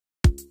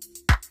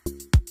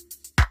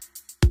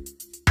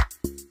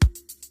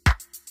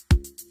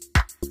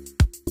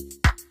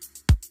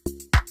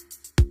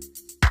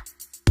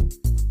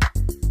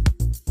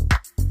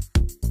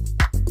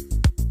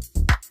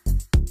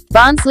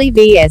Barnsley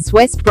vs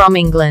West Brom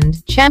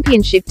England,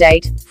 Championship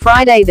date,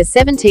 Friday the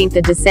 17th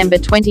of December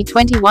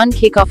 2021,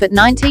 kick-off at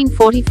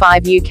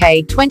 19:45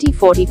 UK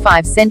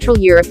 20:45 Central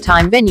Europe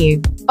time, venue,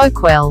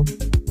 Oakwell.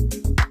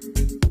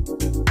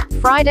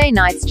 Friday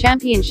night's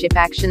championship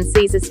action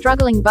sees a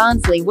struggling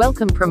Barnsley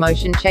welcome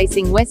promotion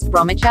chasing West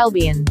Bromwich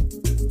Albion.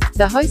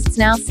 The hosts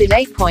now sit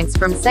 8 points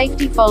from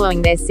safety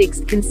following their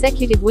 6th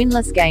consecutive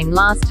winless game,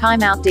 last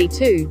time out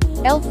D2,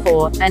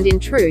 L4, and in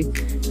truth,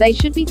 they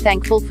should be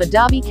thankful for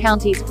Derby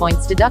County's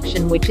points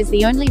deduction, which is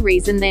the only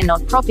reason they're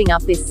not propping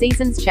up this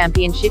season's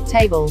championship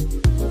table.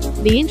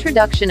 The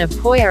introduction of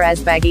Poya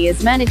Asbaghi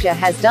as manager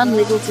has done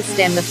little to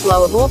stem the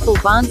flow of awful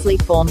Barnsley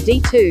form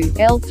D2,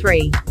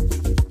 L3.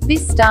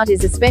 This start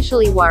is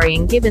especially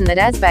worrying given that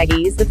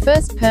Asbaghi is the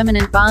first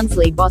permanent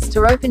Barnsley boss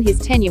to open his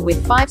tenure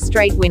with 5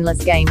 straight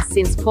winless games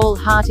since Paul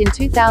Hart in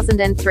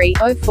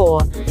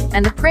 2003-04,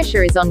 and the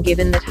pressure is on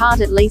given that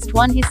Hart at least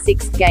won his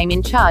 6th game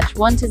in charge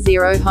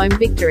 1-0 home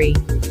victory.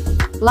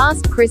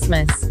 Last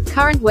Christmas,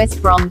 current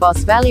West Brom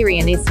boss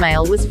Valérien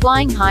Ismaël was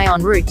flying high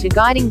en route to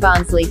guiding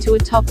Barnsley to a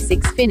top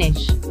 6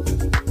 finish.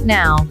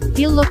 Now,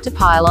 he'll look to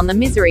pile on the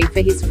misery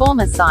for his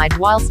former side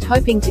whilst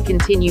hoping to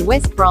continue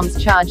West Brom's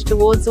charge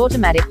towards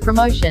automatic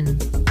promotion.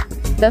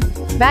 The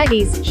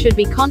Baggies should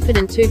be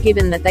confident too,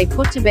 given that they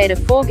put to bed a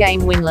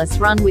 4-game winless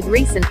run with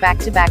recent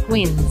back-to-back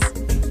wins.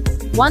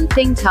 One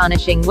thing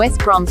tarnishing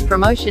West Brom's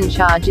promotion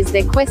charge is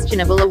their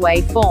questionable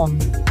away form.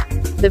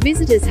 The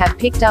visitors have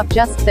picked up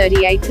just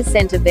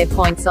 38% of their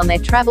points on their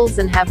travels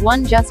and have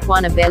won just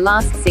one of their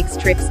last 6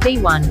 trips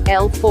D1,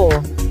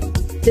 L4.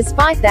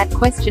 Despite that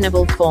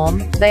questionable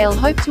form, they'll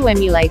hope to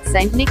emulate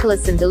St.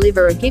 Nicholas and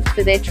deliver a gift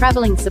for their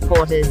travelling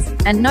supporters,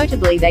 and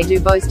notably they do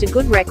boast a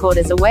good record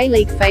as away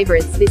league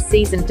favourites this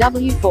season,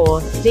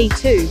 W4,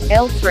 D2,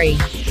 L3.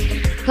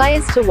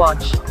 Players to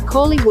watch: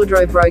 Cauley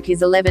Woodrow broke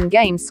his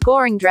 11-game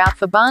scoring drought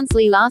for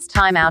Barnsley last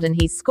time out, and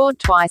he's scored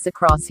twice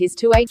across his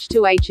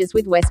 2H2Hs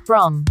with West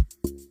Brom.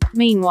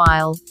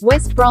 Meanwhile,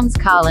 West Brom's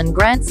Carlin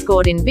Grant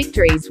scored in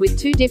victories with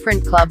 2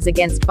 different clubs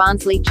against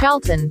Barnsley,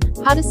 Charlton,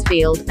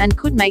 Huddersfield, and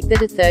could make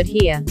that a third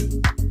here.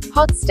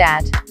 Hot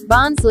stat: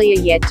 Barnsley are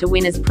yet to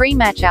win as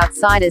pre-match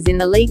outsiders in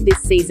the league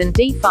this season,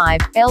 D5,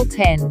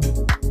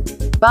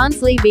 L10.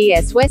 Barnsley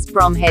vs West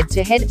Brom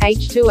head-to-head,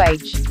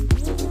 H2H.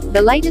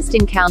 The latest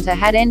encounter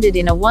had ended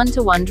in a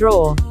 1-1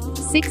 draw.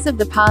 6 of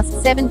the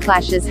past 7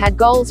 clashes had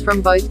goals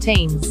from both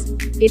teams.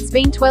 It's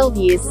been 12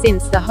 years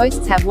since the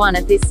hosts have won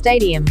at this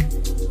stadium.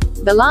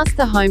 The last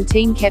the home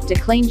team kept a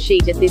clean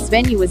sheet at this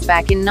venue was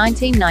back in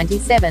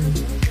 1997.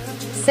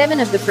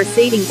 7 of the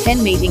preceding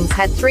 10 meetings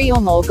had 3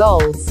 or more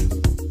goals.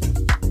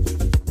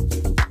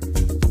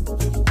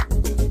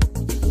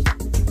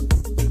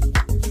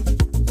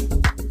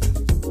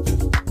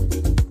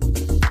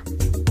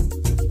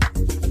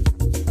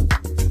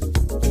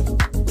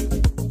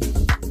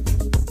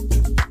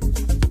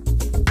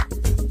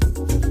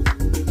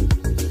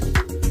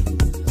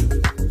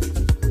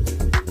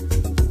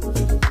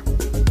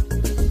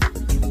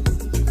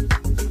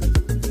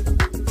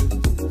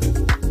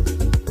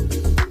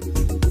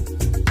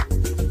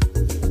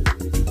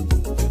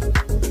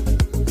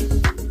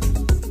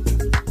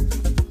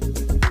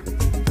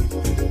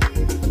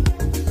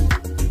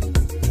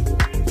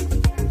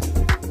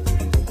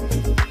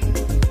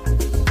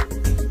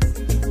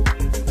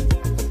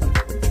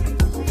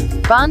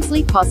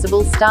 Barnsley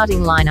possible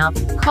starting lineup: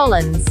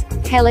 Collins,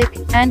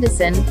 Hellick,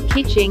 Anderson,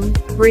 Kitching,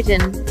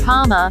 Britton,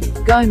 Palmer,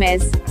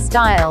 Gomez,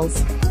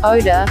 Styles,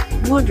 Oda,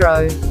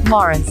 Woodrow,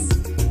 Morris.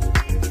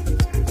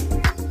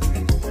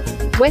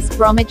 West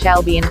Bromwich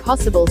Albion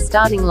possible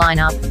starting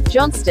lineup: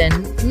 Johnston,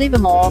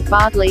 Livermore,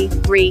 Bartley,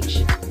 Reach,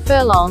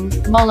 Furlong,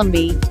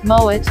 Molumby,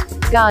 Mowat,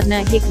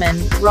 Gardner, Hickman,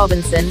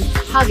 Robinson,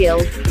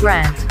 Hugill,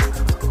 Grant.